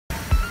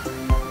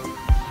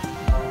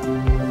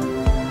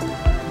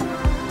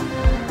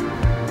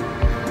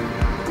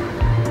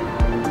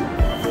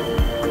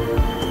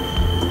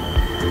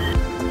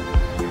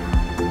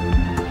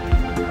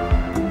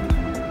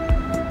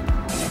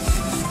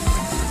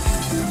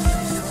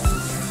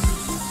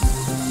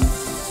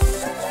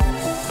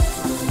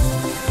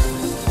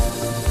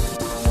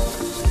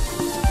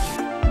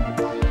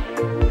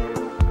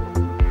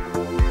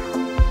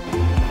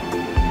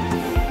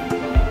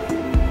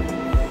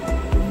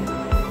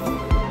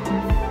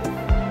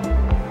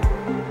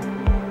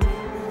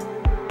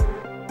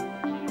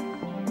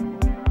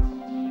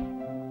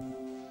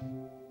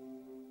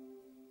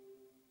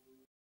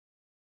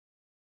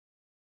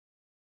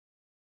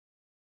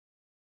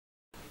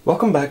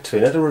Welcome back to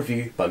another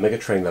review by Mega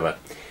Train Lover.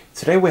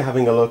 Today we're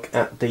having a look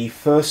at the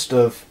first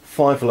of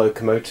 5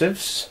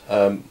 locomotives,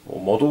 or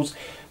models,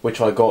 which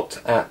I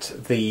got at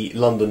the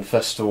London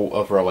Festival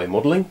of Railway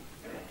Modelling.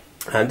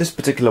 And this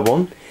particular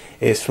one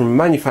is from a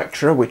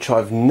manufacturer which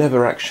I've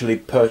never actually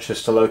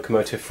purchased a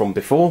locomotive from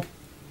before,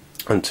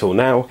 until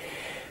now.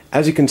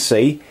 As you can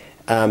see,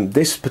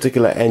 this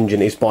particular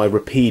engine is by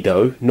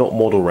Rapido, not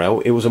Model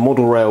Rail. It was a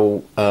Model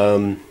Rail,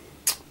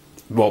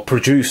 well,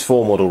 produced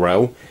for Model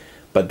Rail,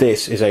 but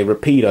this is a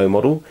Rapido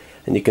model,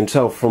 and you can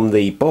tell from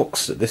the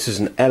box that this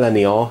is an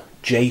LNER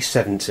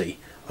J70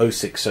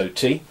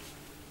 060T.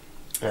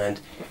 And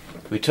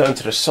if we turn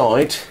to the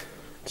side, it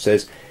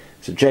says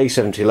it's a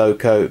J70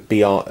 loco,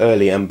 BR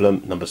early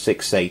emblem number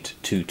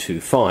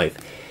 68225,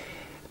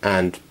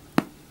 and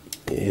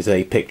here's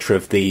a picture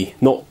of the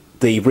not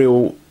the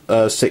real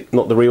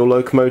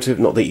locomotive,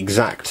 not the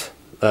exact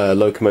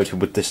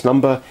locomotive with this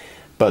number,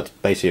 but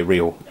basically a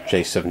real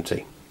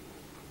J70.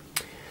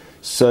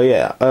 So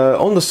yeah,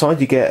 on the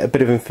side you get a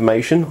bit of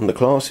information on the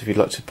class if you'd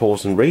like to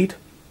pause and read.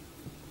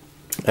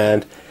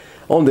 And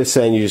on this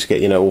end you just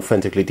get,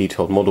 authentically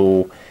detailed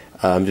model,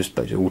 just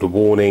basically all the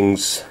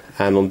warnings,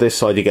 and on this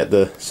side you get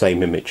the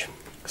same image.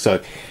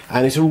 So,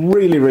 and it's a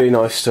really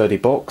nice sturdy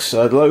box.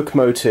 The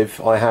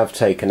locomotive I have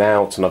taken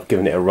out and I've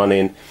given it a run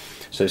in,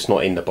 so it's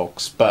not in the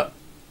box. But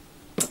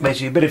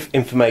basically a bit of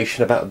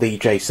information about the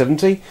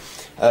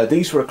J70.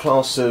 These were a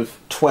class of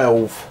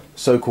 12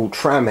 so-called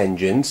tram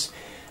engines,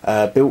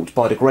 built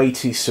by the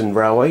Great Eastern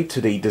Railway to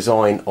the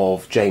design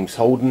of James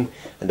Holden,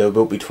 and they were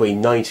built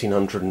between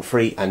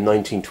 1903 and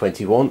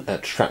 1921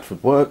 at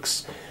Stratford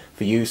Works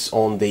for use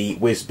on the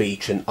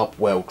Wisbech and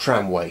Upwell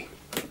tramway,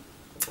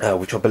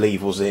 which I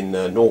believe was in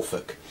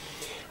Norfolk.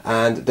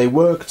 And they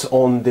worked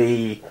on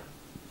the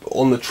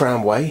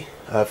tramway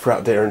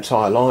throughout their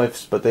entire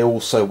lives, but they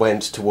also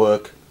went to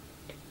work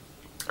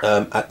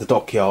at the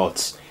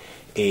dockyards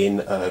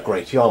in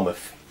Great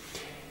Yarmouth.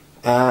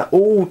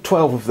 All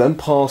 12 of them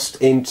passed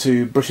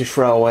into British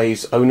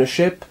Railways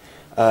ownership.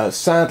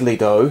 Sadly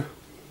though,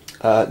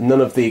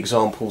 none of the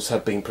examples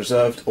have been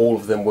preserved. All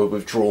of them were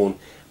withdrawn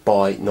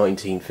by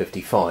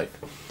 1955.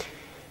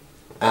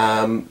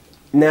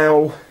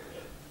 Now,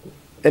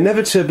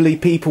 inevitably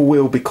people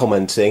will be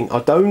commenting. I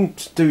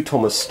don't do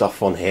Thomas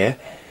stuff on here,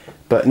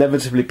 but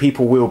inevitably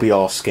people will be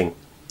asking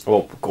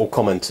or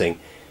commenting,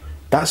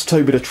 that's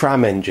Toby the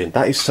tram engine,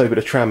 that is Toby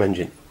the tram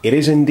engine. It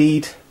is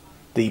indeed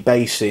the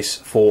basis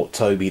for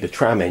Toby the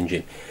tram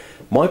engine.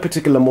 My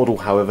particular model,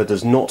 however,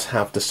 does not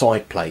have the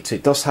side plates.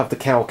 It does have the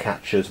cow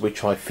catchers,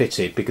 which I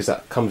fitted because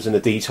that comes in a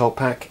detail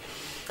pack,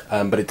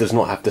 but it does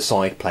not have the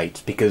side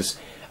plates because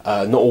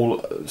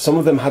some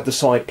of them had the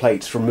side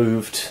plates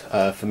removed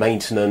for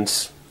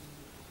maintenance,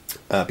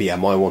 but yeah,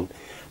 my one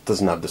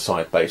doesn't have the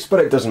side plates, but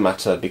it doesn't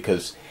matter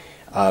because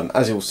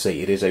as you'll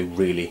see, it is a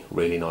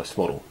really nice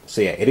model. So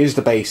yeah, it is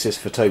the basis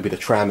for Toby the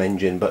tram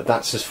engine, but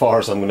that's as far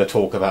as I'm going to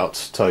talk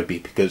about Toby,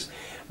 because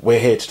we're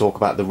here to talk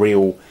about the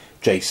real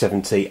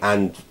J70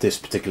 and this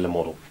particular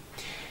model.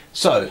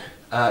 So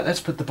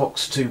let's put the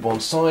box to one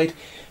side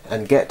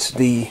and get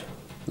the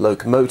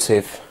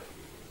locomotive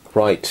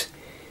right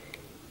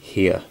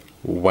here.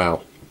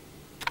 Wow.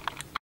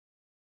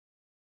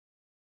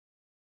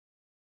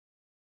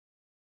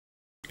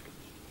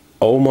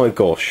 Oh my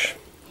gosh.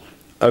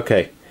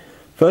 Okay.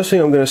 First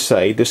thing I'm going to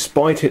say,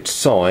 despite its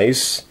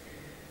size,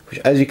 which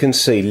as you can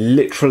see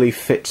literally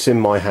fits in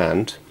my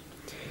hand,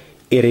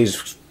 it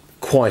is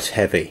quite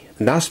heavy.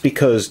 And that's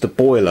because the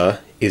boiler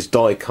is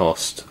die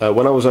cast.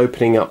 When I was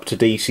opening up to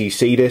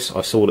DCC this,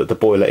 I saw that the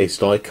boiler is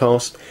die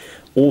cast.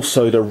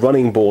 Also the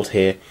running board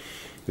here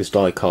is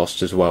die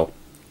cast as well.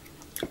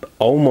 But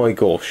oh my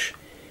gosh,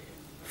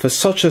 for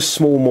such a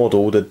small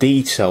model the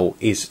detail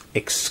is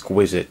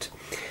exquisite.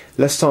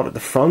 Let's start at the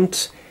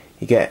front.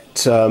 You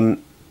get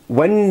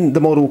when the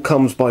model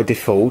comes by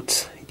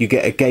default, you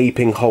get a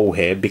gaping hole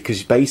here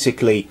because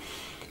basically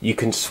you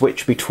can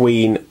switch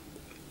between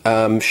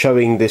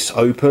showing this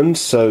open,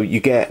 so you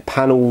get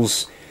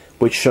panels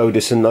which show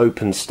this in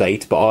open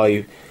state, but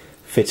I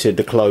fitted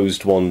the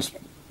closed ones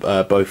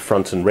both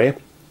front and rear.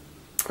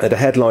 The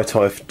headlight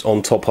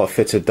on top, I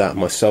fitted that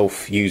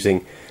myself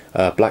using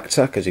black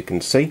tack, as you can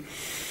see.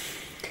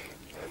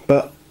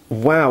 But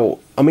wow,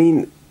 I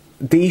mean,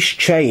 these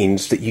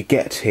chains that you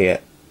get here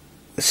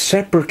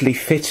separately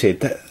fitted,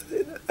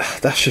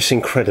 that's just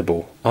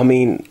incredible. I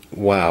mean,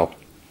 wow.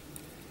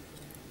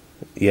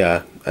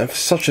 Yeah, and for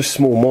such a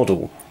small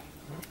model,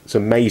 it's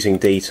amazing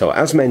detail.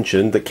 As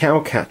mentioned, the cow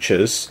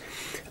catchers,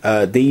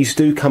 these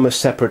do come as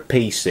separate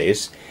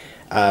pieces,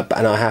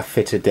 and I have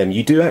fitted them.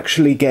 You do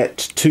actually get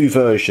 2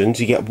 versions.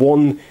 You get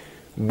one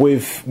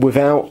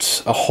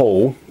without a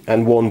hole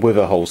and one with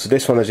a hole. So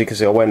this one, as you can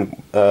see, I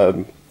went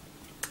for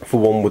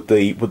one with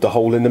the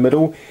hole in the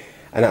middle,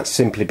 and that's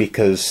simply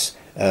because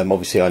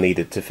obviously I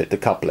needed to fit the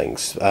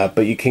couplings,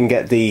 but you can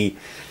get the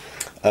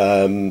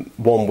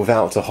one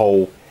without a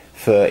hole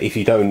for if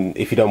you don't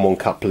want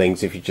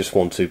couplings, if you just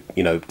want to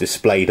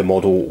display the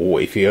model, or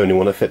if you only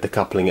want to fit the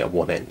coupling at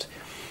one end,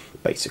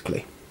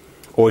 basically,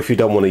 or if you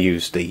don't want to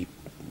use the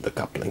the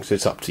couplings.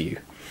 It's up to you.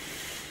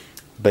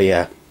 But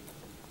yeah,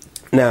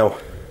 now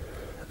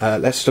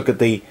let's look at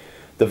the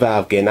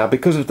valve gear. Now,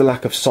 because of the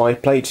lack of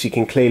side plates, you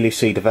can clearly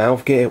see the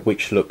valve gear,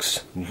 which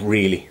looks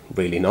really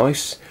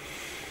nice.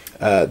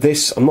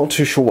 This, I'm not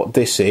too sure what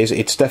this is.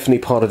 It's definitely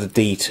part of the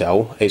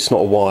detail. It's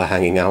not a wire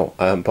hanging out,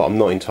 but I'm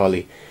not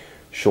entirely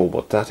sure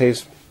what that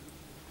is.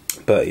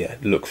 But yeah,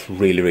 it looks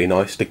really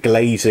nice. The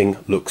glazing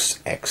looks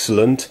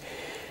excellent.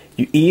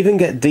 You even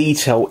get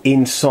detail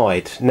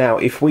inside. Now,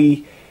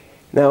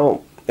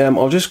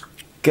 I'll just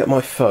get my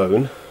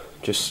phone,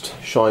 just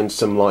shine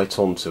some light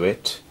onto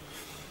it.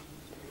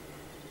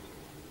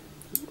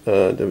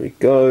 There we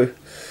go.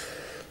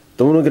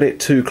 Don't want to get it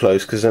too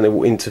close because then it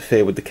will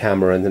interfere with the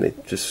camera and then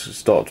it just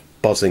starts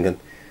buzzing and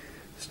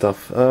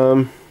stuff.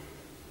 There,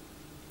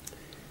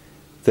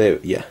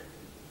 yeah.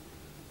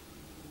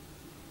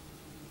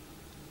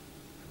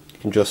 You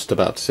can just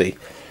about see.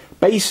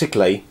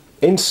 Basically,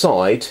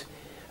 inside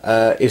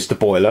is the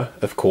boiler,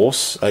 of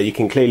course. You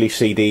can clearly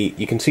see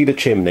the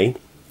chimney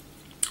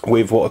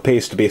with what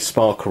appears to be a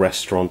spark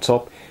arrestor on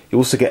top. You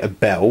also get a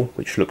bell,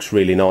 which looks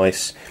really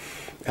nice.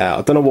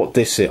 I don't know what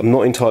this is. I'm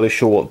not entirely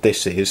sure what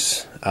this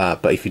is,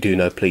 but if you do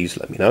know, please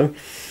let me know.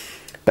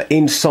 But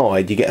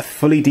inside, you get a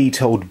fully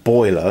detailed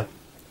boiler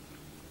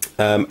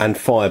and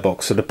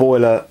firebox. So the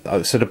boiler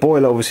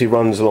obviously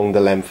runs along the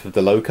length of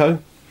the loco.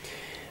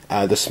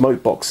 The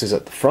smoke box is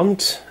at the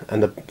front,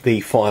 and the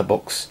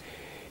firebox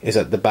is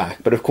at the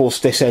back. But of course,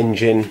 this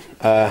engine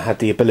had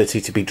the ability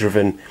to be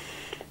driven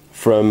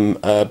from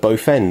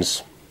both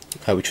ends,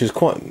 which is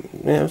quite,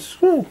 yeah, it's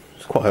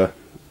quite a,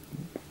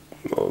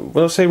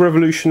 will I say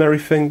revolutionary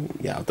thing?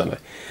 Yeah, I don't know.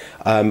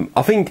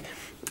 I think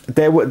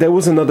there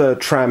was another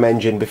tram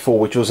engine before,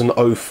 which was an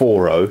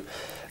 040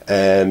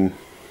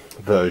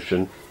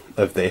 version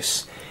of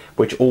this,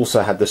 which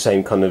also had the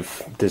same kind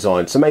of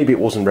design. So maybe it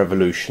wasn't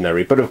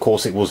revolutionary, but of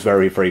course it was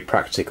very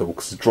practical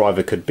because the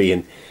driver could be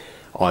in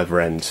either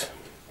end,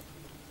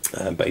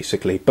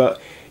 basically. But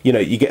you know,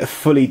 you get a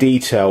fully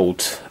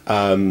detailed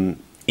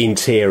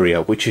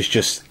interior, which is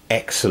just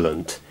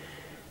excellent.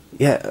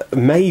 Yeah,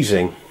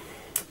 amazing.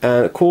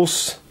 And of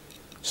course,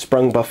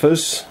 sprung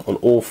buffers on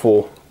all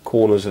four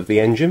corners of the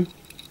engine.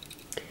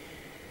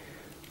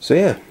 So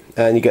yeah,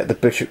 and you get the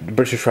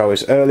British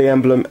Railways early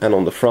emblem, and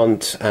on the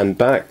front and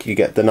back you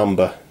get the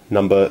number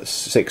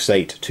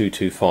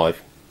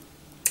 68225.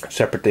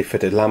 Separately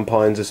fitted lamp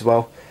irons as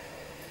well.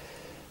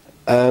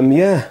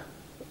 Yeah,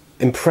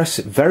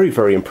 impressive,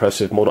 very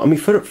impressive model. I mean,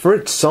 for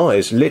its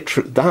size,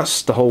 literally,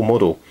 that's the whole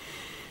model.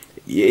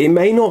 It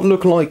may not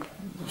look like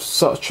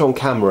such on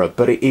camera,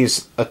 but it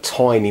is a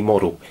tiny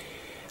model.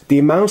 The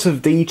amount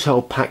of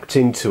detail packed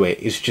into it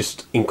is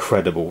just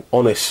incredible,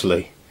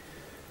 honestly.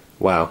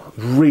 Wow,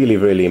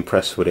 really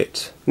impressed with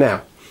it.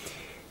 Now,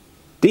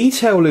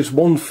 detail is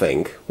one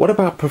thing. What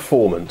about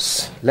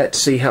performance? Let's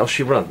see how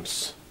she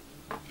runs.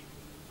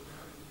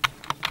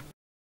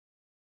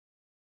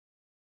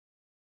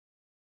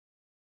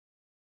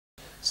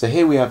 So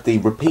here we have the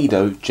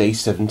Rapido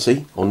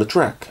J70 on the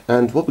track,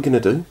 and what we're going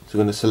to do is we're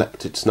going to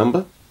select its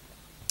number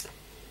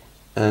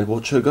and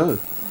watch her go.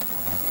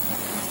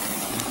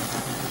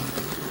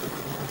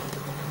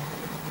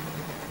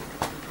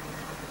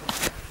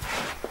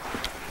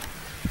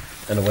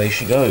 And away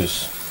she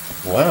goes.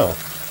 Wow.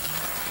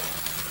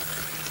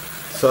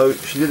 So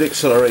she did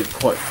accelerate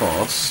quite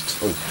fast.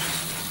 Oh,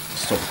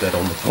 stopped dead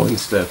on the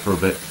points there for a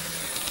bit.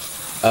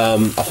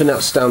 I think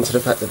that's down to the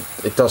fact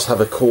that it does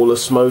have a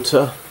cordless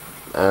motor,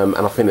 and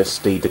I think it's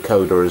the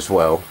decoder as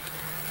well.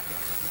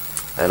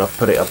 And I've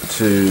put it up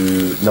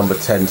to number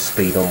 10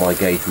 speed on my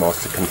gauge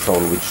master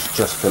controller, which is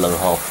just below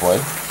halfway.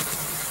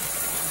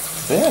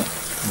 So yeah,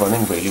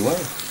 running really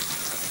well.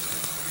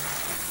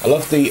 I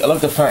love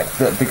the fact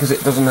that because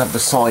it doesn't have the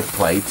side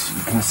plate,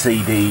 you can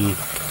see the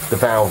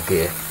valve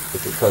gear.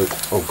 If it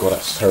focus, oh god,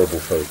 that's terrible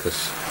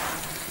focus.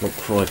 Not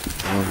quite.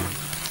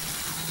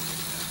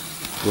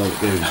 Won't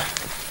do.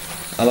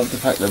 I love the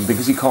fact that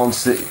because you can't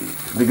see,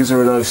 because there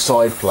are no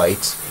side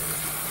plates,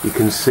 you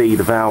can see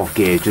the valve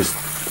gear just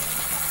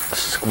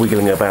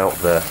squiggling about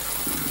there.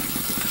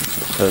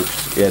 So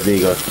yeah, there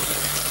you go.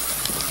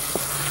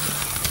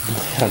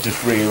 I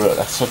just really,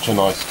 that's such a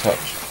nice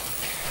touch.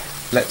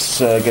 Let's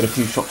get a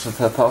few shots of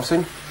her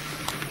passing.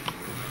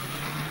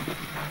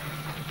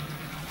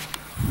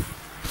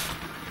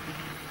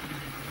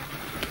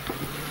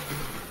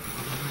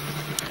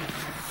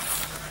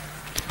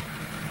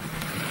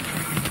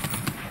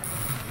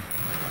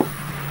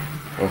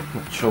 I'm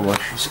not sure why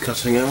she's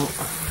cutting out.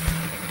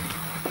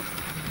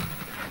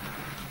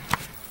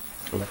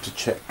 I'll have to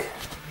check.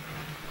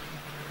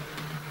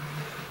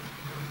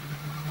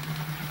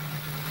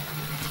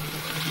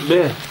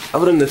 Yeah,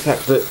 other than the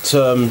fact that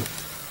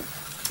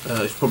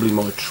it's probably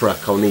my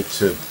track, I'll need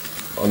to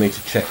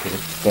check it.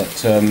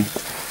 But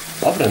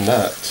other than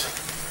that,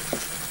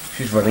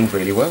 she's running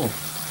really well.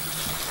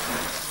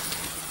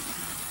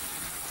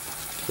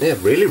 Yeah,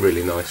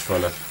 really nice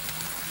runner.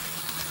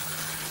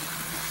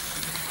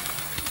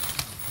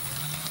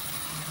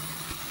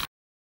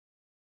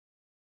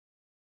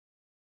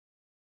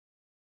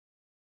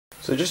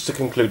 So just to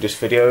conclude this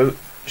video,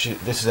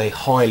 this is a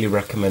highly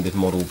recommended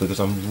model because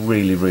I'm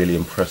really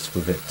impressed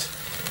with it.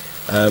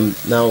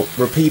 Now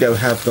Rapido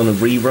have done a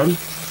rerun.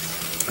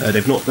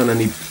 They've not done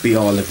any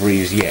BR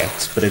liveries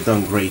yet, but they've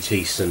done Great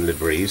Eastern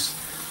liveries.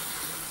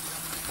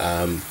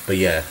 But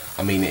yeah,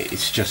 I mean,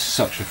 it's just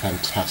such a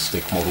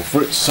fantastic model.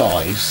 For its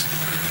size,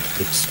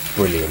 it's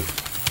brilliant.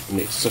 And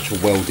it's such a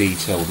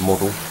well-detailed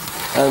model.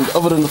 And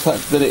other than the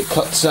fact that it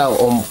cuts out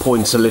on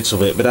points a little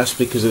bit, but that's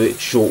because of its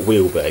short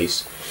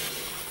wheelbase.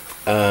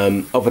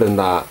 Other than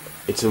that,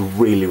 it's a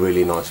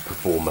really nice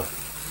performer.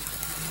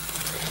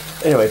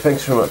 Anyway,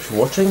 thanks very much for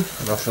watching,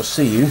 and I shall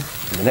see you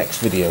in the next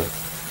video.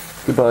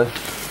 Goodbye.